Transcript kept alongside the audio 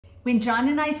When John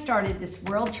and I started this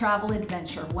world travel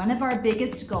adventure, one of our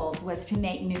biggest goals was to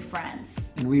make new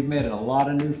friends. And we've made a lot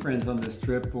of new friends on this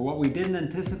trip, but what we didn't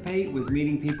anticipate was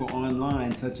meeting people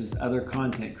online, such as other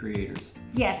content creators.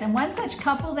 Yes, and one such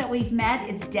couple that we've met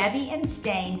is Debbie and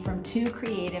Stain from Two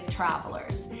Creative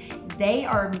Travelers. They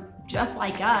are just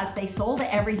like us. They sold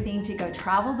everything to go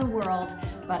travel the world,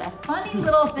 but a funny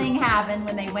little thing happened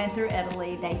when they went through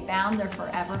Italy. They found their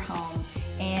forever home,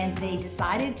 and they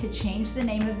decided to change the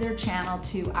name of their channel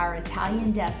to Our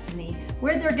Italian Destiny,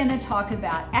 where they're gonna talk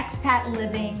about expat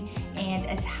living and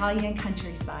Italian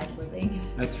countryside living.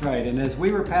 That's right, and as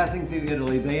we were passing through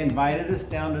Italy, they invited us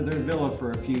down to their villa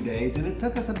for a few days, and it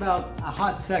took us about a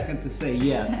hot second to say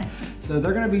yes. So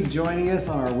they're gonna be joining us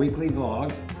on our weekly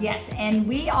vlog. Yes, and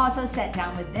we also sat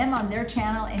down with them on their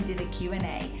channel and did a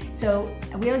Q&A. So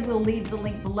we'll leave the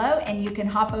link below, and you can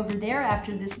hop over there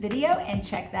after this video and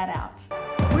check that out.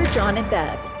 We're John and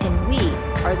Bev, and we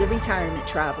are the Retirement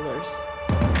Travelers.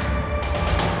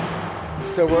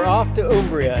 So we're off to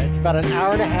Umbria. It's about an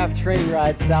hour-and-a-half train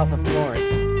ride south of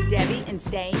Florence. Debbie and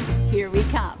Stain, here we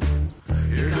come.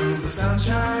 Here comes the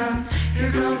sunshine,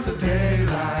 here comes the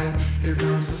daylight, here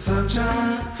comes the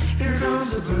sunshine, here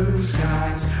comes the blue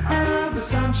skies. I love the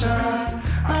sunshine,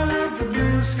 I love the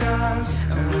blue skies,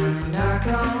 and when the night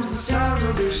comes, the stars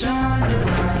will be shining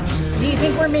bright too. Do you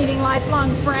think we're meeting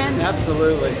lifelong friends?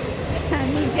 Absolutely.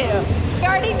 Me too. We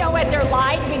already know what they're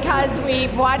like because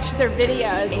we've watched their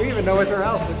videos. We even know what their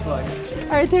house looks like.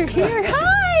 Are they here?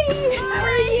 Hi! How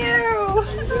are you?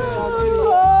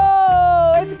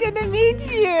 Oh, it's good to meet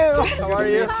you. How are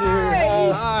you?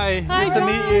 Hi. Hi. Good to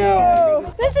meet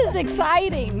you. This is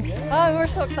exciting. Oh, we're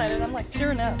so excited. I'm like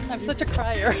tearing up. I'm such a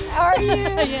crier. Are you?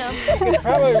 I am. You can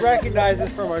probably recognize us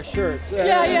from our shirts.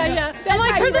 Yeah. I'm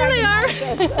like, here they are.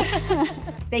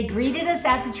 They greeted us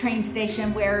at the train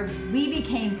station where we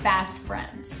became fast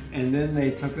friends. And then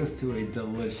they took us to a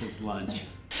delicious lunch.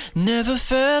 Never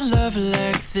felt love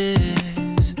like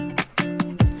this.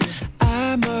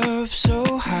 I'm up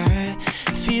so high,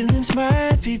 feelings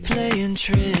might be playing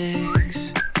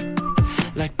tricks,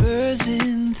 like birds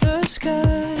in the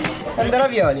sky. Some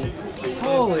ravioli.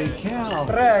 Holy cow.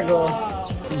 Prego.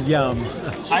 Yum.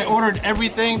 I ordered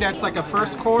everything that's like a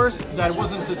first course that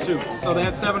wasn't a soup. So they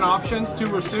had 7 options, 2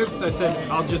 were soups. I said,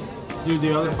 I'll just do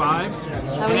the other 5.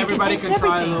 And everybody can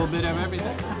try a little bit of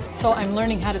everything. So I'm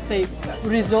learning how to say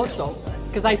risotto,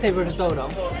 because I say risotto.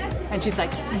 And she's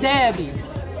like, Debbie,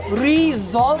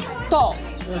 risotto.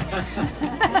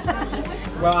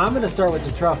 Well, I'm going to start with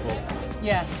the truffles.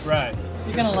 Yeah. Right.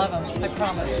 You're gonna love them, I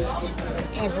promise.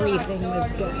 Everything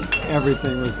was good.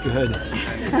 Everything was good.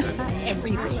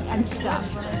 Everything and stuff.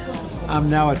 I'm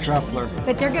now a truffler.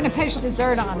 But they're going to push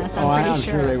dessert on us, I'm pretty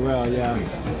sure they will, yeah.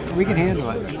 We can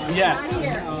handle it. Yes.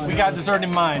 We got dessert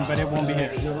in mind, but it won't be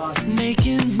here.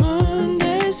 Making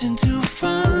Mondays into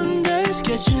fun days,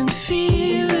 catching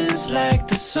feelings like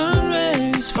the sun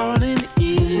rays, falling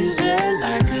easy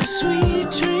like a sweet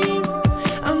dream.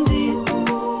 I'm deep,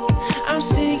 I'm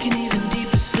sinking even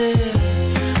deeper still.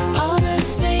 All the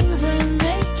things that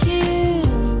make you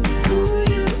who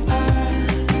you are,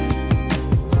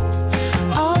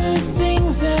 all the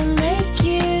things that make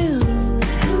you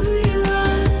who you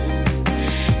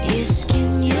are, your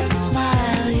skin, your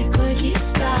smile, your quirky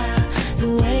style, the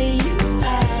way you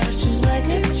laugh just like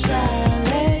a child,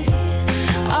 eh?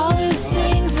 All the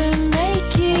things that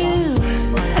make you who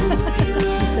you are. You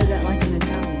said that like an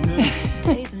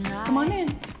Italian. Come on in.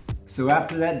 So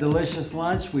after that delicious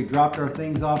lunch, we dropped our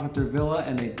things off at their villa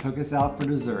and they took us out for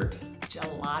dessert.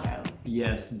 Gelato.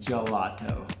 Yes,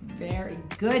 gelato. Very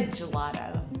good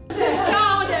gelato.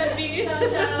 Ciao, Debbie. You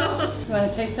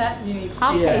want to taste that? You need to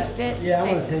I'll taste taste it. Yeah,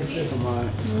 I want to taste this one.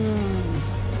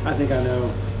 I think I know.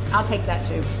 I'll take that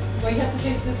too. Well, you have to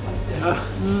taste this one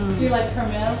too. Do you like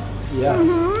caramel? Yeah.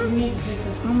 You need to taste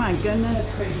this Oh one. my goodness.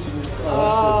 That's crazy.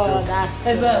 Oh, that's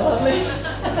Is that lovely?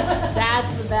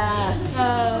 That's the best.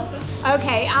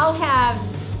 Okay, I'll have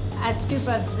a scoop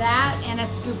of that and a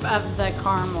scoop of the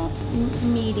caramel.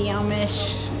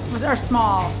 Medium-ish. Or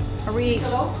small. Are we?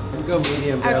 We'll go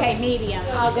medium. Bev. Okay, medium.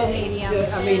 I'll go medium.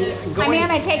 I mean, I'm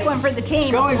gonna take one for the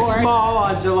team, going of course. small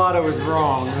on gelato is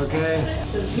wrong, okay?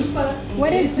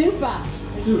 What is zuppa?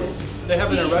 They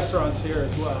have it in restaurants here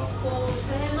as well.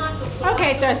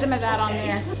 Okay, throw some of that on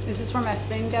there. Is this where my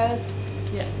spoon goes?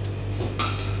 Yeah.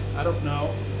 I don't know.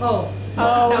 Oh.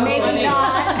 Oh, maybe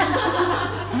not.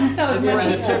 That's where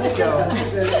the tips go.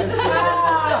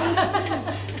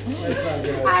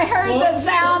 I heard the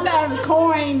sound of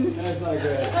coins. That's not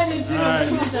good. I need to. All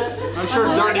right. I'm sure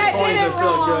dirty I did coins it are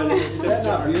still wrong. good. Is that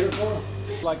not beautiful?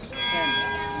 Like a candy.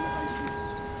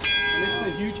 And it's a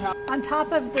huge house. On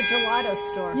top of the gelato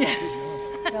store.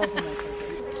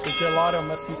 The gelato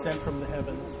must be sent from the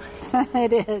heavens.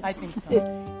 It is. I think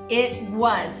so. It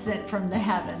was sent from the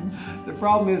heavens. The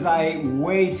problem is I ate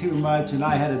way too much and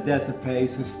I had a debt to pay,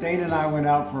 so Stain and I went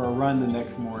out for a run the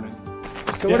next morning.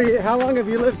 So how long have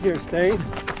you lived here, Stain?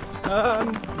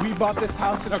 We bought this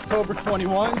house in October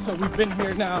 21, so we've been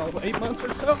here now 8 months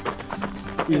or so.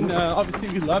 And obviously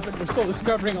we love it. We're still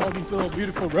discovering all these little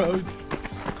beautiful roads.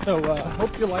 So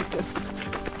hope you like this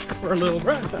for a little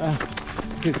run.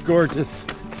 It's gorgeous.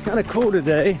 It's kind of cool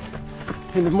today.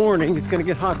 In the morning, it's going to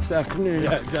get hot this afternoon.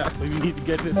 Yeah, exactly. We need to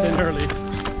get this in early.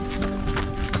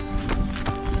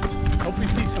 Hope we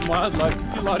see some wildlife. We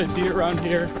see a lot of deer around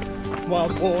here.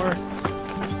 Wild boar.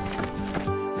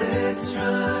 Let's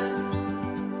run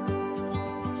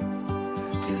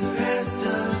to the rest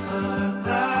of our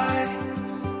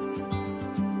lives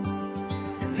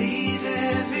and leave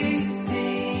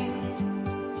everything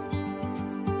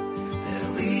that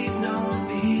we've known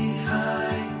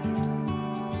behind.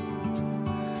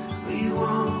 We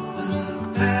won't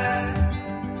look back.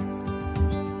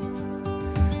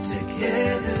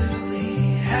 Together we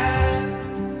have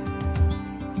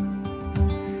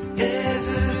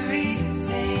everything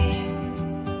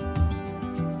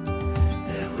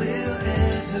that we'll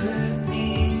ever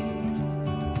need.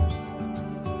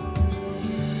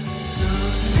 So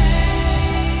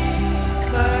take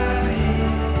my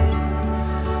hand,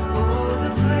 all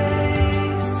the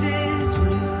places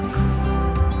we'll go.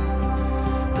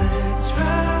 Let's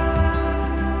run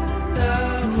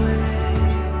away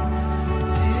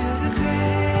to the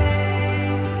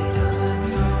great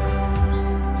unknown.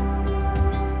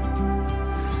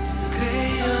 To the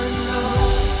great unknown.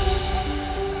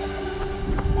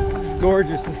 It's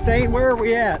gorgeous. So Stain, where are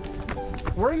we at?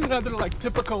 We're in another like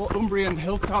typical Umbrian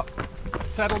hilltop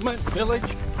settlement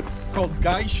village called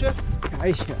Gaisha.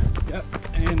 Aisha. Yep.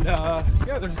 And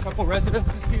yeah, there's a couple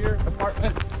residences here,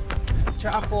 apartments,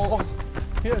 chapel.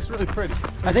 Yeah, it's really pretty.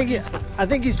 I think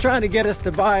he's trying to get us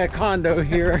to buy a condo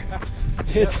here.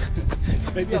 It's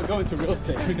Maybe I'll go into real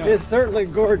estate. Who knows? it's certainly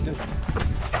gorgeous.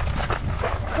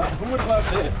 Who would love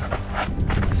this?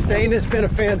 Stain, it's been a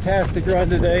fantastic run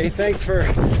today. Thanks for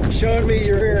showing me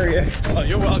your area. Oh,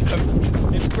 you're welcome.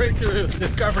 It's great to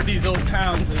discover these old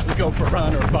towns as we go for a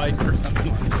run or a bike or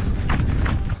something like this.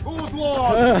 Good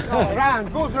one! Run,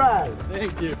 good run.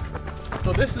 Thank you.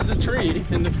 So this is a tree,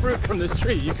 and the fruit from this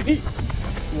tree you can eat.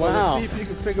 Wow. Let's see if you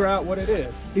can figure out what it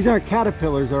is. These aren't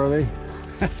caterpillars, are they?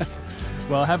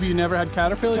 Well, have you never had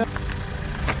caterpillar?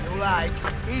 You like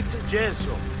eat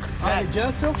gesso.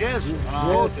 Gesso? Gesso.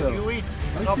 Gesso. You eat.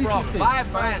 Let's No see, problem. see. Bye,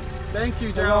 friend. Thank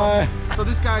you, Gerald. So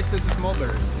this guy says it's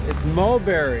mulberry. It's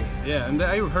mulberry. Yeah, and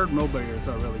I heard mulberries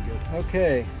are really good.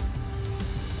 Okay.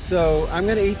 So I'm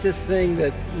gonna eat this thing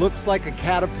that looks like a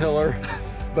caterpillar,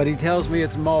 but he tells me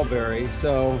it's mulberry,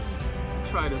 so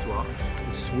Try it as well.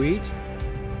 sweet.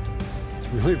 It's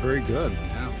really very good.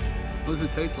 Yeah. What does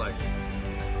it taste like?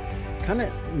 Kind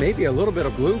of maybe a little bit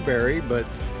of blueberry, but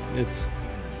it's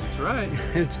That's right.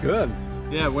 it's good.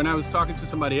 Yeah, when I was talking to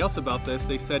somebody else about this,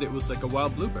 they said it was like a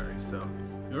wild blueberry. So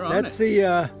you're on That's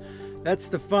it. that's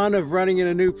the fun of running in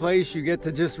a new place. You get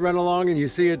to just run along and you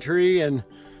see a tree and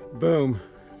boom,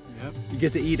 Yep, you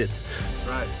get to eat it. that's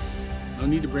right. No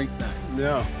need to bring snacks.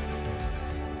 No.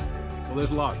 Well,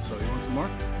 there's lots. So you want some more?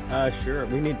 Sure.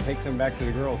 We need to take some back to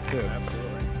the girls too.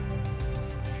 Absolutely.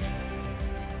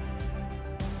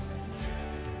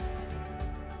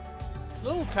 It's a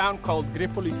little town called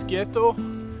Gripoli-Skieto.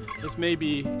 There's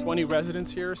maybe 20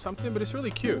 residents here or something, but it's really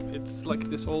cute. It's like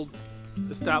this old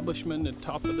establishment at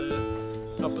top of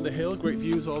the hill. Great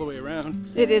views all the way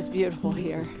around. It is beautiful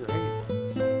here.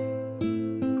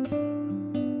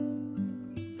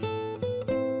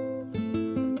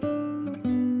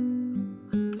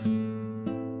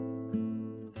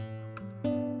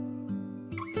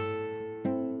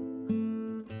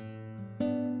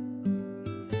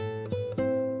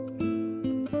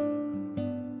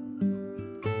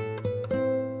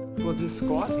 We'll just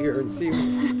squat here and see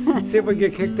if we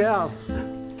get kicked out.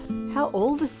 How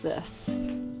old is this?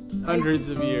 Hundreds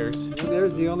of years. And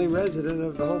there's the only resident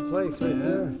of the whole place right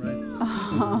there. Right.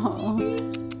 Oh,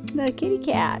 the kitty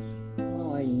cat.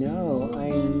 Oh, I know.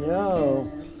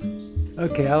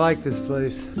 Okay, I like this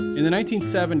place. In the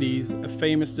 1970s, a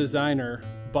famous designer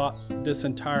bought this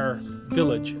entire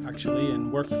village actually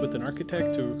and worked with an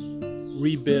architect to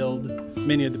rebuild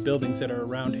many of the buildings that are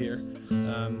around here.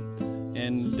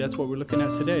 And that's what we're looking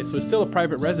at today. So it's still a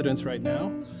private residence right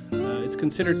now. It's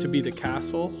considered to be the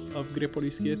castle of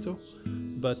Gripoli-Skieto.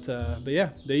 But yeah,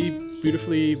 they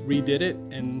beautifully redid it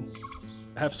and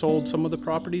have sold some of the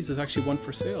properties. There's actually one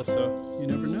for sale, so you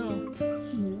never know.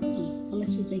 How much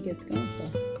do you think it's going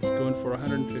for? It's going for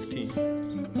 115.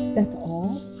 That's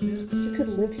all? You could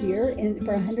live here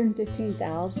for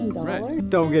 $115,000? Right.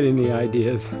 Don't get any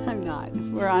ideas. I'm not.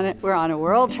 We're on a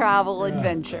world travel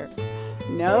adventure.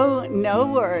 No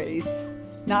worries.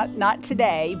 Not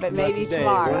today, but maybe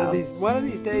tomorrow. One of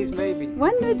these days, maybe.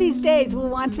 One of these days we'll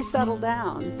want to settle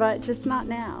down, but just not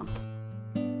now.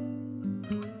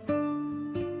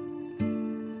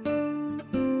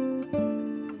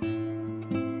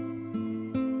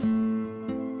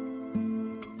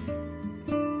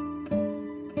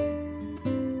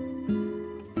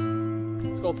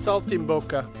 It's called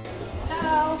Saltimbocca.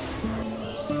 Ciao.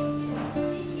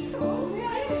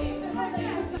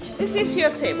 This is your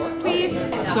table, please.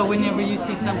 So whenever you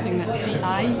see something that's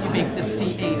CI, you make the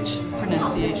CH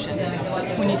pronunciation.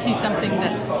 When you see something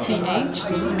that's CH,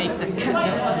 you make the K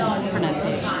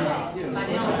pronunciation.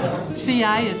 So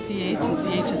CI is CH and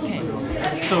CH is K.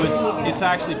 So it's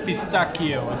actually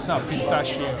pistacchio. It's not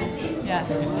pistachio. Yeah,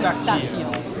 It's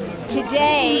pistacchio.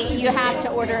 Today you have to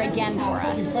order again for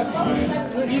us.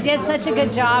 You did such a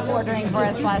good job ordering for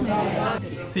us last night.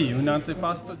 Sì, un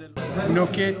antipasto del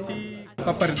gnocchetti,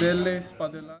 pappardelle,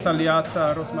 spadella,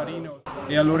 tagliata, rosmarino.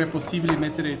 E allora è possibile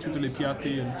mettere tutti i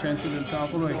piatti al centro del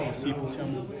tavolo e così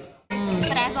possiamo...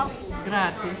 Prego.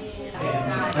 Grazie.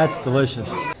 That's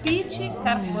delicious. Spicci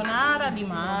carbonara di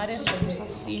mare sotto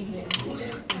sastini,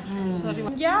 scusa.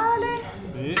 Maiale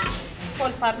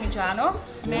col parmigiano.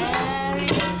 Very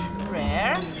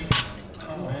rare.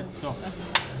 Perfetto.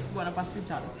 Buona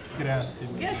passeggiata. Grazie.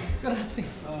 Grazie.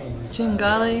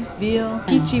 Cingale, veal,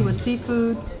 peachy with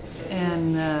seafood,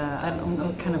 and I don't know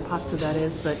what kind of pasta that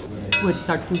is, but with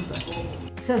tartuffe.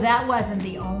 So that wasn't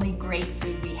the only great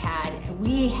food we had.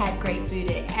 We had great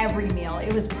food at every meal.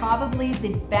 It was probably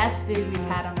the best food we've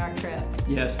had on our trip.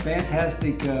 Yes,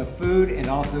 fantastic food and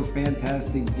also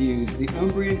fantastic views. The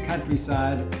Umbrian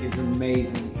countryside is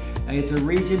amazing. It's a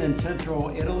region in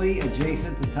central Italy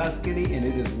adjacent to Tuscany, and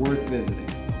it is worth visiting.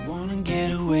 Wanna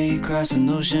get away across an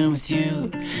ocean with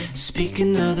you, speak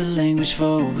another language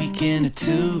for a weekend or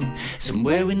two,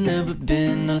 somewhere we've never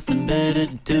been, nothing better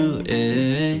to do.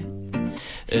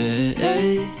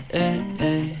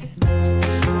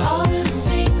 All the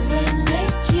things that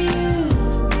make you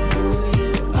who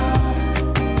you are,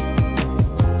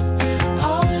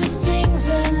 all the things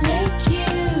that make you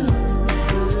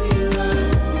who you are,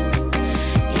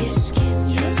 your skin,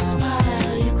 your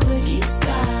smile, your quirky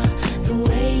style, the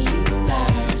way you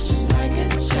laugh just like a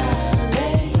child,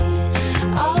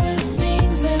 all the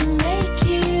things that make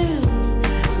you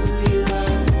who you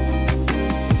are.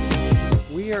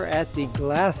 We are at the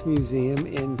Glass Museum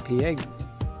in Piegaro.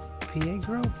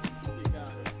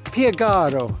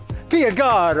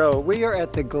 We are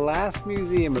at the Glass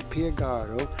Museum of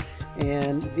Piegaro,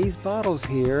 and these bottles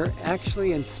here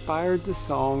actually inspired the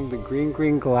song "The Green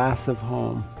Green Glass of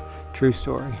Home." True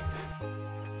story.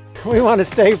 We want to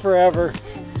stay forever.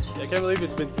 I can't believe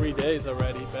it's been 3 days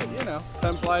already, but you know,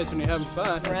 time flies when you're having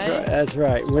fun. Right? That's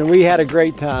right. When we had a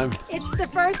great time. It's the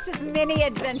first of many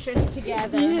adventures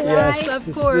together. Yes, Right? of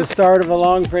it's course. the start of a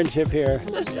long friendship here.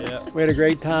 Yeah, We had a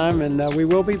great time, and we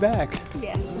will be back.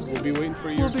 Yes. we'll be waiting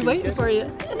for you. We'll be waiting for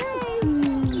you.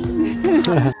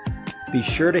 Be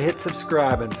sure to hit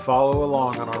subscribe and follow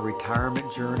along on our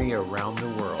retirement journey around the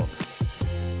world.